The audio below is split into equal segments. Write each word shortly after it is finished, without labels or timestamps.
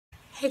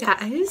Hey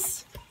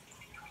guys,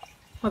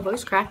 my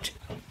voice cracked.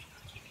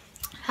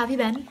 How have you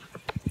been?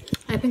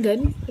 I've been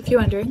good, if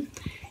you're wondering.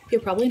 You're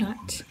probably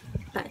not,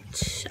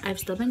 but I've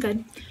still been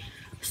good.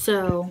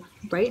 So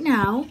right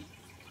now,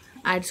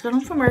 I just got home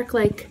from work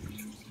like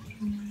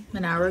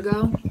an hour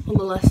ago, a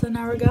little less than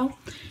an hour ago.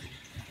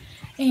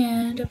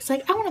 And I was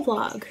like, I want to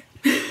vlog.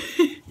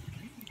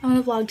 I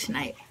want to vlog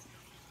tonight.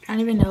 I don't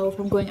even know if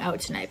I'm going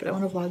out tonight, but I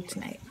want to vlog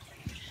tonight.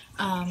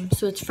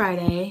 So it's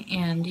Friday,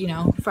 and you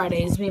know,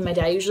 Fridays me and my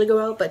dad usually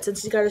go out, but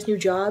since he's got his new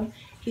job,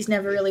 he's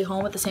never really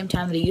home at the same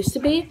time that he used to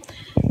be.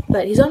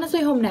 But he's on his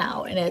way home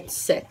now, and it's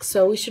 6,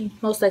 so we should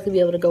most likely be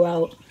able to go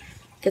out,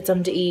 get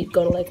something to eat,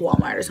 go to like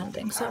Walmart or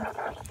something. So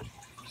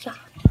yeah.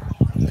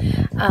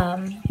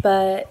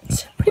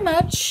 But pretty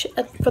much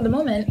for the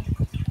moment,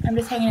 I'm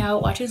just hanging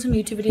out, watching some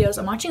YouTube videos.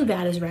 I'm watching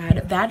Vad is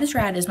Rad. Vad is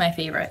Rad is my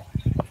favorite.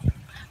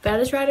 Vad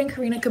is Rad and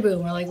Karina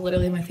Kaboom are like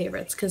literally my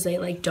favorites because they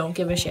like don't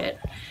give a shit.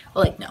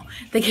 Well, like no,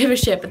 they give a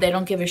shit, but they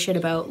don't give a shit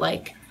about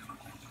like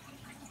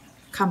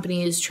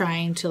companies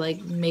trying to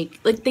like make,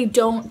 like they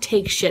don't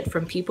take shit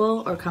from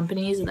people or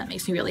companies, and that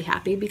makes me really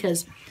happy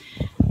because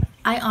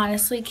I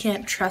honestly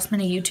can't trust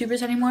many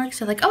YouTubers anymore because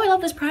they're like, oh, I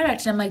love this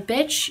product, and I'm like,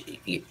 bitch,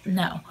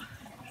 no,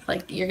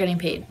 like you're getting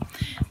paid.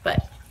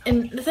 But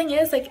and the thing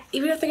is, like,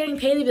 even if they're getting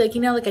paid, they'd be like,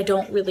 you know, like, I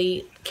don't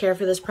really care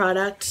for this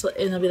product.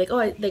 And they'll be like,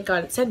 oh, they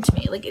got it sent to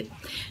me. Like,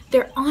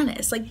 they're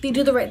honest. Like, they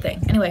do the right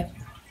thing. Anyway,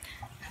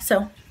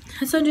 so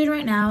that's what I'm doing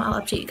right now. I'll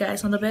update you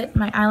guys a little bit.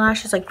 My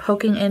eyelash is, like,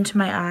 poking into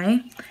my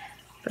eye.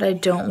 But I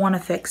don't want to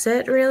fix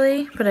it,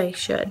 really. But I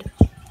should.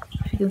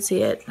 If you can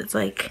see it, it's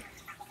like...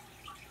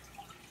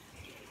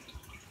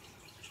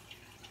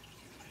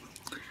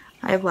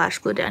 I have lash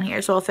glue down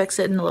here, so I'll fix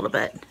it in a little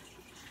bit.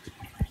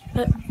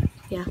 But,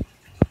 yeah.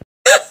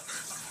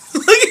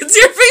 It's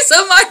your face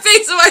on my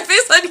face and my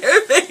face on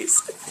your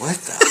face. What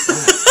the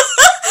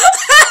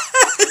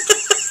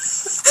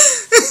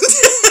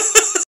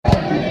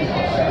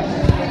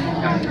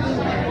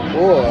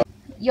fuck?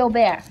 Yo,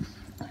 bear.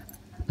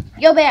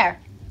 Yo, bear.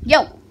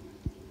 Yo.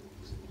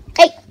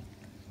 Hey.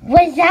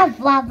 What's up,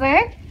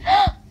 Fluffer?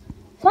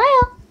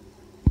 Smile.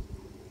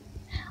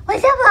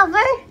 What's up,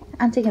 Fluffer?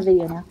 I'm taking a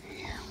video now.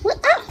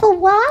 What's up,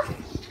 Fluff?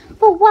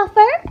 For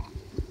Wuffer?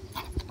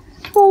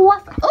 For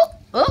Wuffer.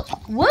 Oh,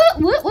 what?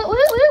 What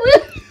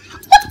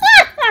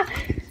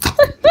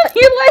are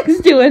your legs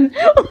doing?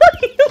 What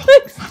are your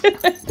legs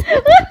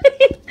doing?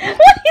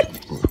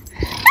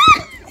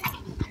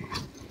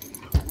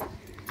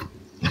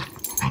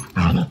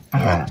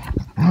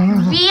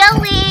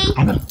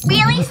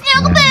 Really,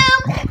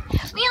 Snuggle-Boom?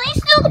 Really,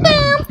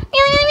 Snuggle-Boom?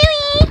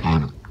 Really?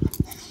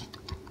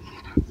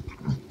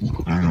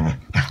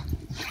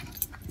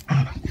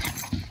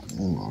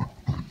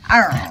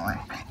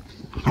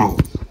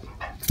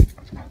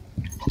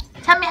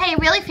 Tell me how you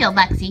really feel,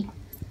 Lexi.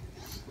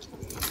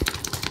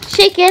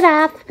 Shake it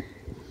up.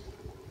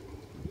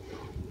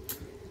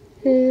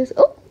 Who's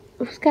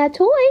got a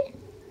toy?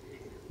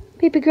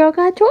 Baby girl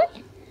got a toy?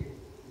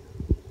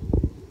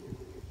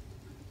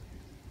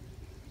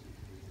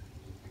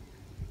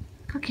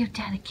 Go give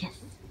Dad a kiss.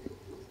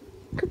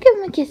 Go give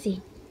him a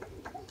kissy.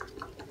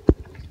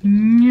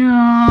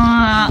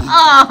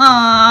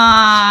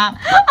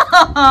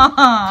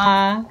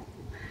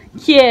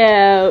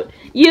 Cute.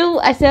 You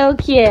are so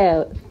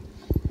cute.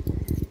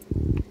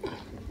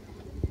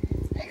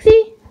 Lexi,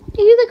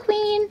 are you the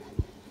queen?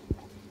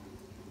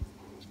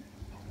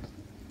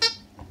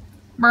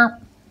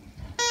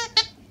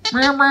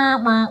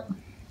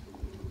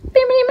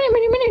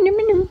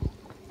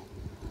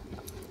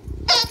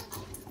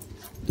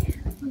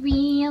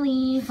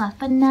 Really,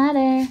 fluff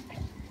another.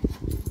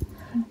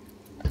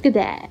 Look at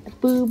that,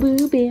 boo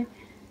boo bear.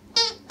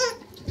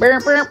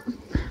 Burp burp.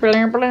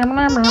 Burp burp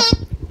burp burp.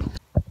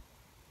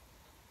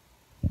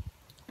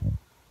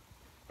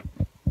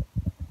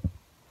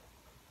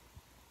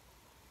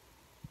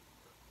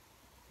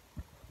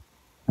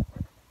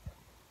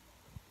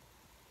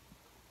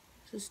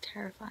 This is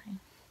terrifying.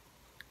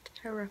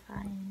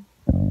 Terrifying.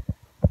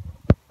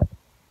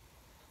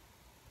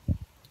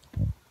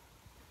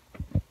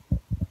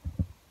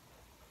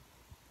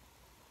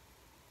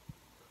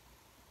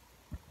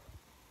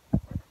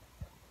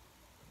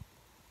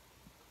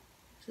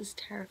 This is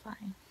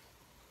terrifying.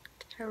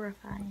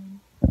 Terrifying.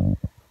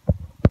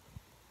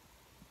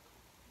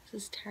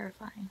 This is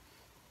terrifying.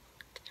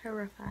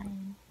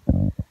 Terrifying.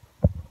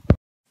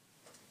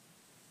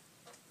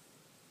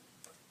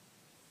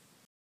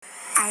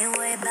 I ain't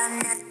worried about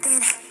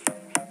nothing.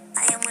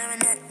 I am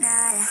wearing a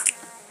nada.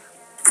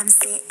 I'm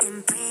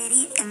sitting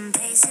pretty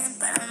impatient,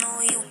 but I know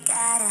you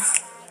gotta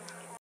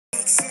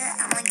picture.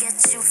 I'ma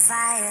get you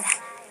fired.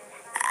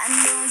 I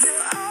know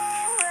you're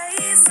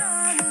always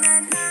on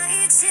that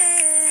night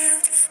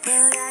shift,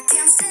 but I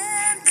can't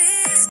stand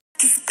this.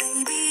 'Cause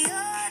baby,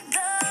 you're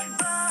the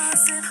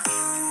boss at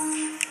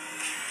home.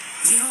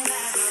 You don't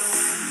gotta go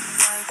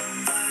to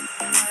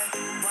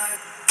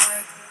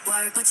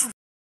work, but you.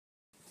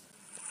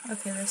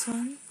 Okay, this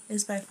one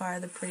is by far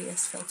the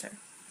prettiest filter.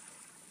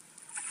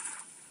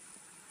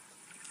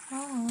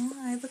 Oh,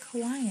 I look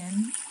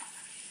Hawaiian.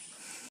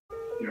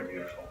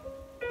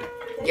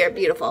 You're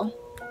beautiful.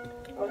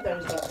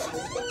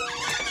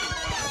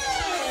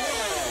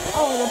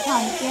 Oh, the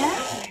pumpkin.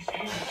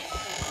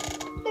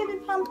 Baby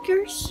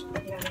pumpkins.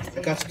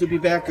 I got to be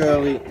back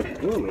early.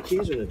 Oh, my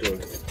keys are in the door.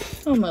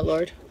 Oh my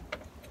lord.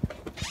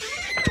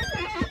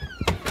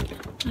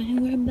 I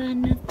ain't worried about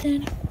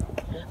nothing.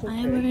 I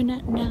ain't worried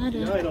about Now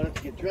nada. I don't have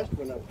to get dressed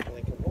when I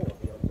come home.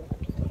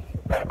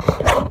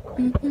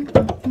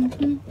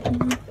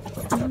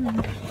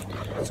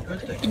 It's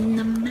good thing. In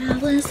the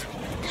malice,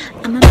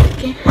 I'm a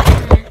make it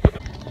happen.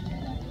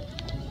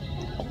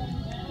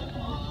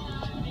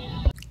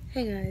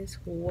 Hey guys,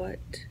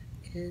 what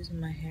is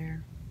my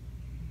hair?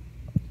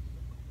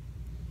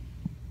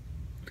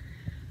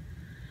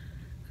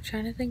 I'm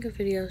trying to think of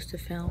videos to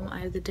film. I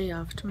have the day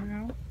off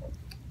tomorrow,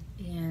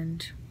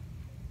 and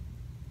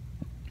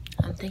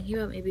I'm thinking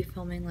about maybe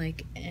filming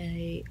like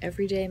a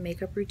everyday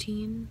makeup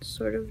routine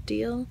sort of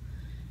deal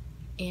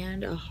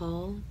and a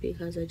haul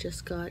because I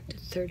just got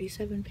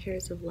 37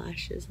 pairs of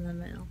lashes in the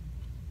mail.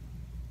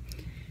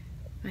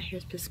 My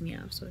hair's pissing me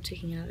off, so I'm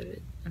taking it out of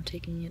it. I'm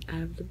taking it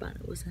out of the bun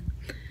it was in.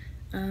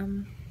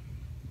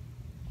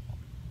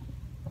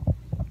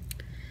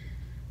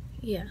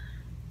 Yeah.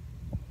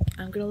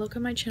 I'm gonna look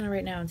on my channel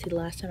right now and see the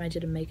last time I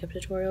did a makeup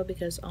tutorial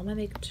because all my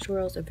makeup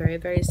tutorials are very,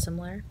 very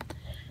similar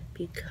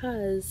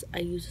because I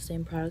use the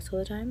same products all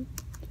the time.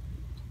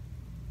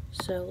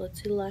 So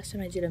let's see the last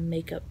time I did a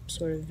makeup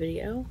sort of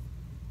video.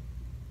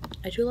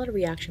 I do a lot of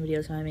reaction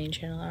videos on my main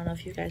channel. I don't know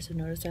if you guys have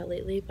noticed that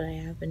lately, but I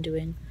have been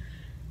doing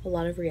a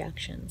lot of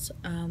reactions.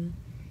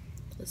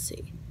 Let's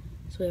see.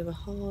 So we have a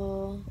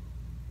haul.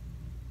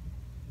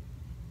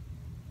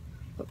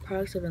 What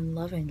products I've been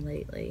loving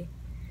lately?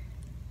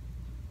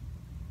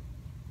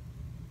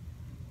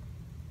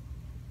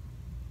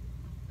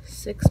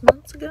 Six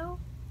months ago?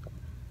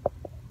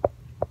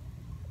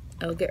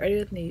 Oh, Get Ready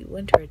With Me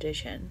Winter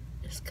Edition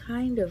is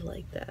kind of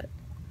like that,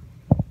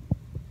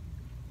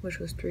 which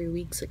was 3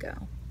 weeks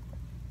ago.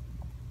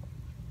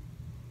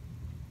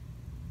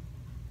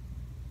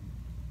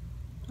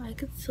 I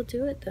could still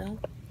do it though,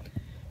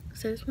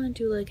 because I just want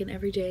to do like an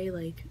everyday,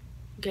 like,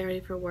 get ready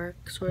for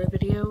work sort of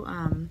video,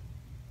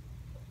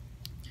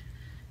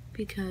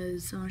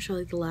 because I want to show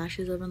like the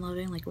lashes I've been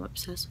loving. Like, I'm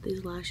obsessed with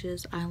these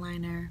lashes,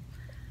 eyeliner,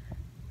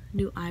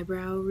 new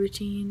eyebrow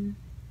routine.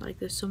 Like,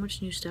 there's so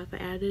much new stuff I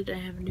added. I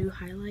have a new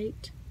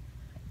highlight,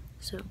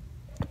 so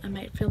I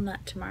might film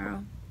that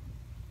tomorrow.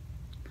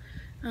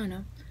 I don't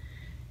know.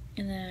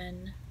 And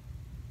then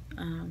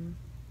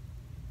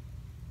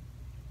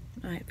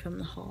I might film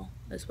the haul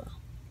as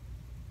well.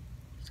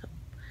 So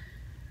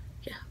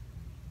yeah,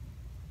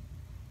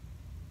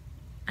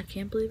 I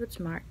can't believe it's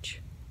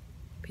March,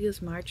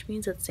 because March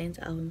means that Saint's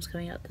album's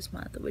coming out this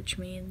month, which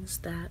means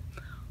that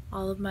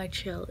all of my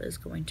chill is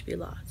going to be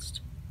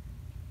lost.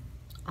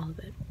 All of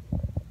it.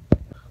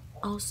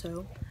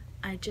 Also,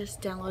 I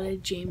just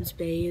downloaded James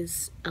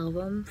Bay's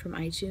album from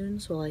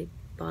iTunes. Well, I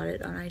bought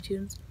it on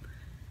iTunes.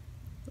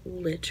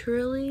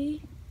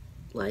 Literally,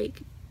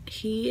 like,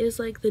 he is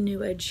like the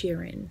new Ed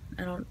Sheeran.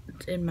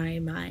 In my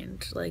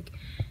mind, like,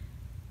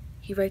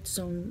 he writes his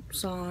own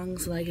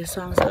songs, like his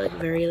songs are like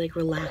very like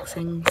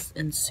relaxing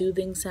and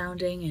soothing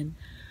sounding, and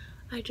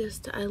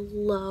I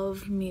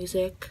love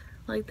music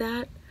like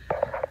that.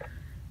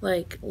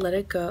 Like, Let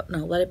It Go,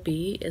 no, Let It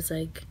Be is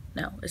like,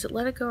 no, is it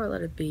Let It Go or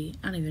Let It Be?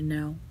 I don't even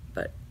know,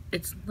 but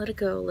it's Let It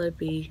Go, Let It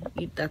Be,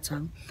 that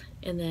song.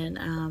 And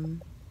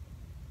then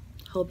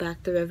Hold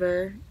Back the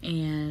River,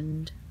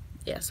 and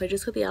yeah, so I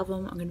just got the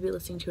album. I'm gonna be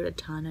listening to it a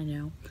ton, I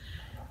know,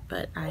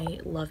 but I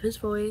love his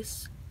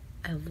voice.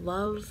 I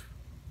love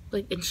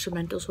like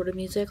instrumental sort of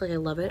music, like I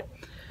love it.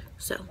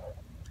 So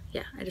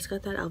yeah, I just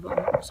got that album,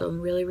 so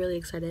I'm really, really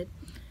excited.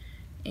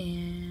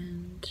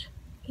 And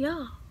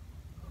yeah,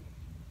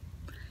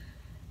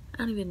 I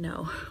don't even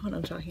know what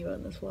I'm talking about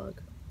in this vlog.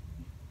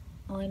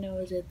 All I know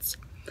is it's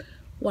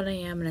 1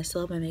 AM and I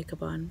still have my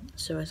makeup on,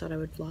 so I thought I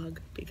would vlog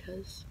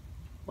because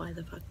why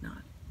the fuck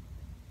not?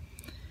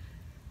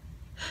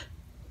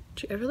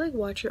 Do you ever like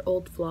watch your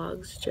old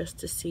vlogs just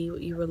to see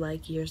what you were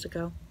like years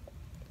ago?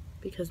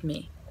 Because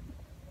me.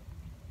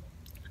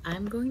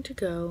 I'm going to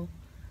go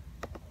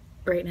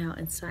right now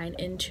and sign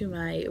into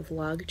my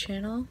vlog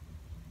channel.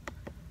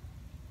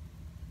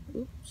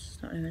 Oops,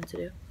 not what I meant to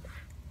do.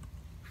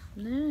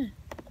 Nah.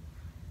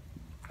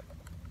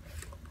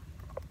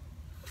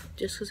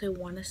 Just because I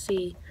want to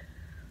see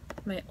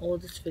my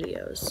oldest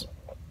videos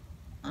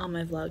on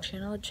my vlog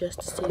channel, just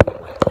to see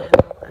what the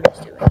hell I was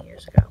doing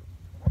years ago.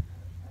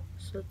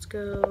 So let's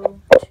go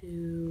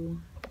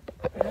to,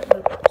 I'm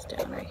gonna put this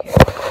down right here.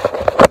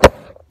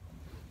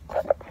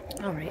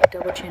 Alright,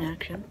 double chin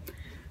action.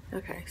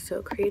 Okay,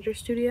 so Creator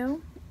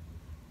Studio.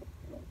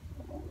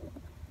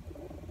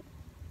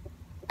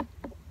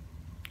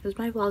 Because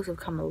my vlogs have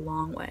come a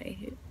long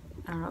way.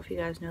 I don't know if you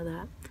guys know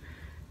that.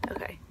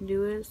 Okay,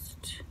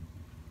 newest,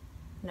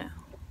 no.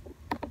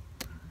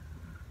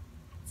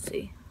 Let's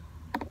see,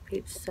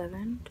 page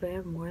 7, do I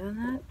have more than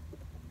that?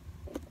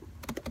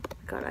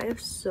 God, I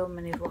have so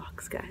many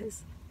vlogs,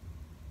 guys.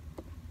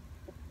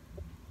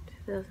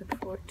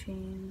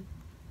 2014.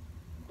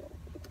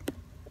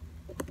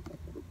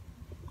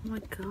 Oh my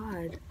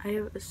god, I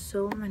have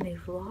so many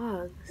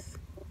vlogs.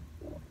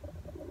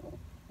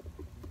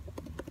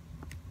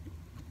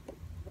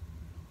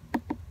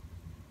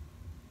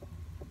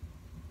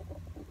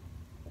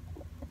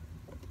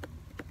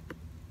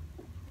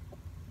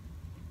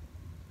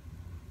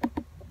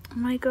 Oh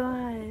my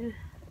god.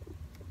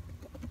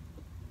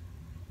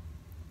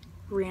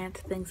 Rant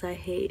things I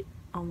hate.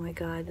 Oh my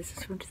god, this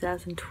is from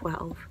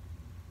 2012.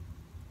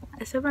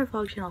 I started my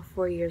vlog channel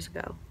 4 years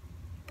ago.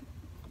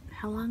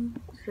 How long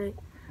ago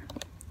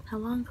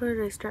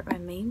did I start my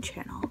main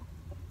channel?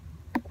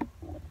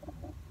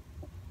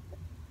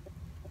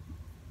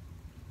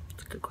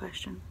 That's a good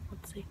question.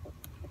 Let's see.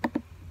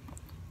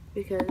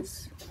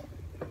 Because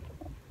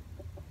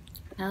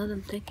now that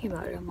I'm thinking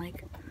about it, I'm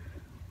like,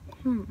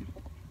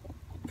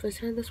 so I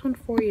started this one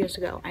 4 years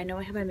ago. I know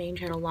I have my main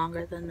channel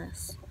longer than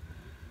this.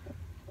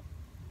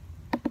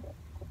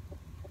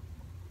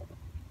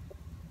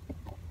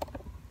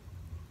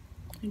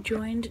 I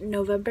joined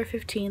November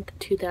 15th,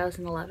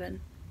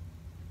 2011.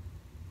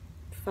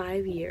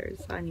 5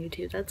 years on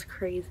YouTube. That's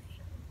crazy.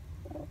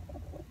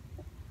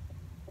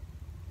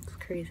 It's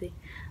crazy.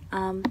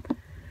 Oh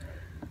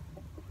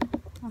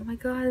my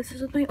god, this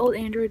is with my old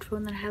Android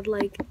phone that had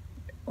like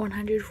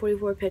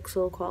 144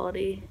 pixel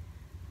quality.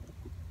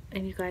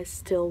 And you guys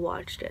still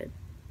watched it.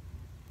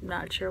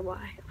 Not sure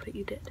why, but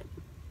you did.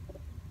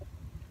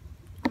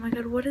 Oh my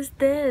god, what is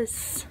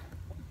this?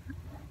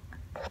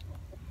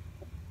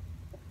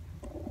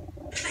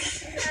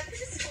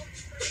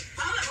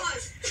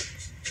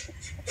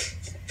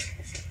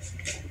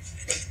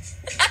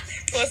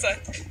 What's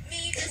that?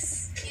 Me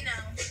just, you know,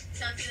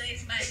 don't be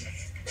like my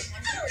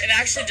And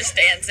actually just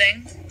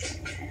dancing.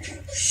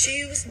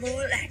 She was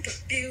more like a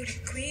beauty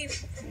queen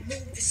from a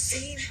movie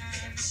scene.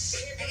 I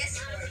guess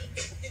 40.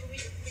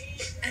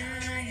 I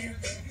am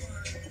the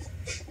one.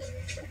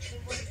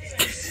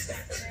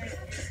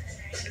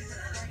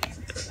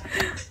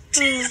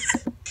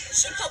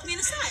 She poked me in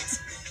the sides.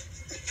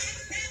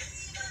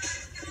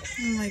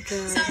 Oh my god. So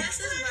this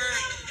is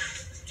mine.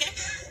 Okay?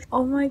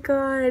 Oh my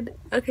god.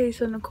 Okay,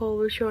 so Nicole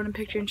was showing a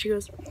picture and she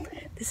goes,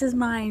 "This is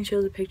mine."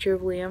 Shows a picture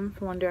of Liam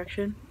from One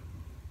Direction.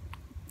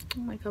 Oh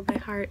my god, my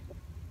heart.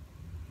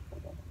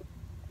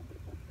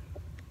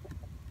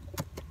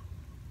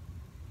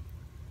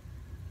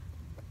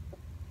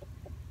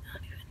 I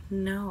don't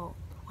even know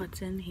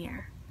what's in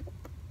here.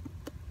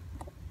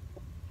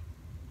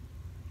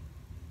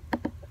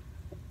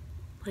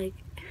 Like,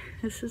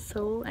 this is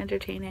so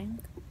entertaining.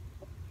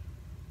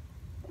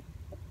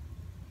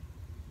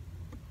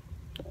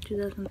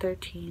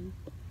 2013.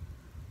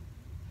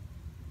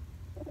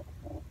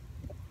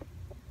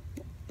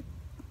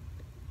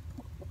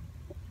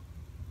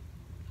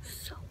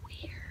 So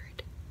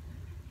weird.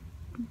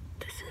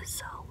 This is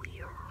so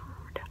weird.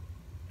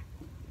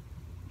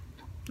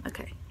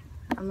 Okay,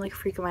 I'm like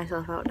freaking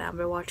myself out now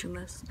by watching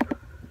this.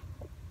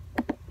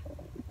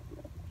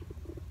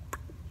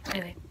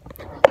 Anyway,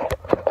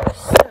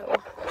 so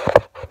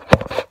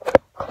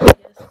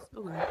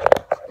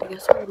I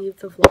guess I'll leave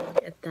the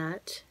vlog at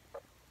that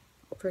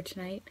for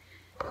tonight,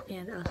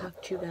 and I'll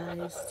talk to you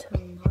guys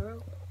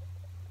tomorrow.